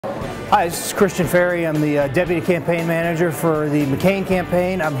Hi, this is Christian Ferry. I'm the Deputy Campaign Manager for the McCain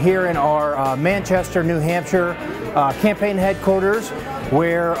campaign. I'm here in our Manchester, New Hampshire campaign headquarters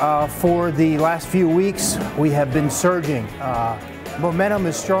where for the last few weeks we have been surging. Momentum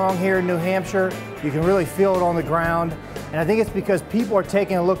is strong here in New Hampshire. You can really feel it on the ground. And I think it's because people are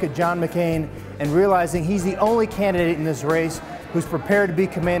taking a look at John McCain and realizing he's the only candidate in this race who's prepared to be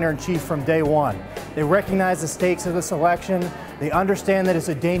Commander-in-Chief from day one. They recognize the stakes of this election, they understand that it's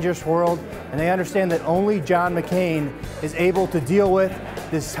a dangerous world, and they understand that only John McCain is able to deal with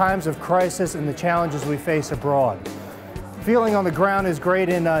these times of crisis and the challenges we face abroad. Feeling on the ground is great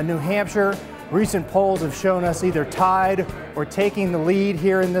in New Hampshire. Recent polls have shown us either tied or taking the lead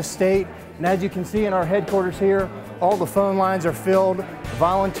here in this state. And as you can see in our headquarters here, all the phone lines are filled.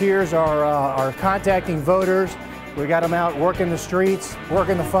 Volunteers are contacting voters. We got them out working the streets,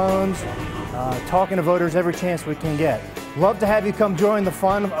 working the phones, talking to voters every chance we can get. Love to have you come join the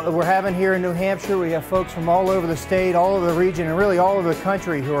fun we're having here in New Hampshire. We have folks from all over the state, all over the region, and really all over the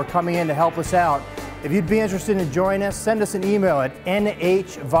country who are coming in to help us out. If you'd be interested in joining us, send us an email at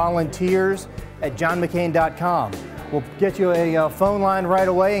nhvolunteers@johnmccain.com. We'll get you a phone line right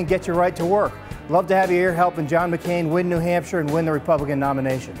away and get you right to work. Love to have you here helping John McCain win New Hampshire and win the Republican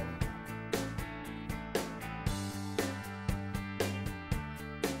nomination.